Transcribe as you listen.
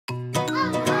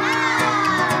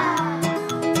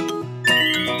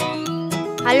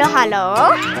Hello,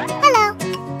 hello. Hello.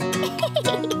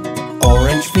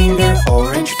 Orange finger,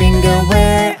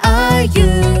 where are you?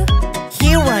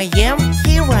 Here I am,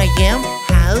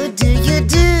 how do you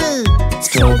do?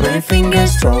 Strawberry finger,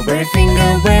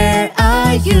 where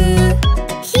are you?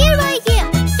 Here I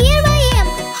am,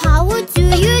 how do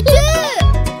you do?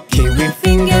 Kiwi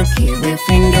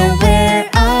finger, where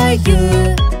are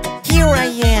you? Here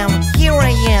I am,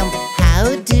 how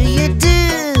do you do?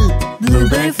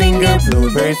 Blueberry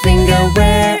finger,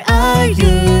 where are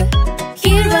you?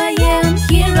 Here I am,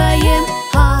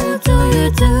 how do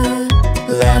you do?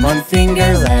 Lemon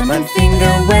finger,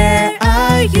 where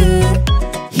are you?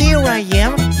 Here I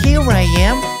am,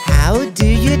 how do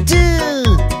you do?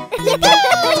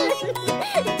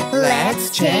 Let's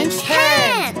change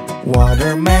hands.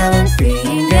 Watermelon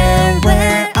finger,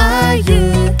 where are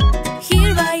you?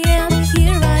 Here I am,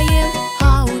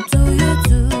 how do you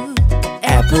do?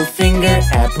 Apple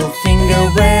finger,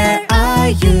 where are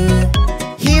you?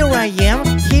 Here I am,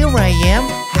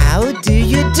 how do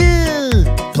you do?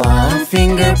 Plum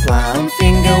finger,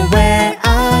 where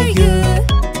are you?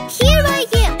 Here I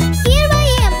am,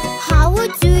 how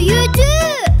do you do?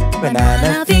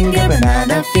 Banana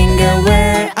finger,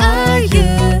 where are you?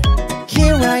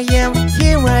 Here I am,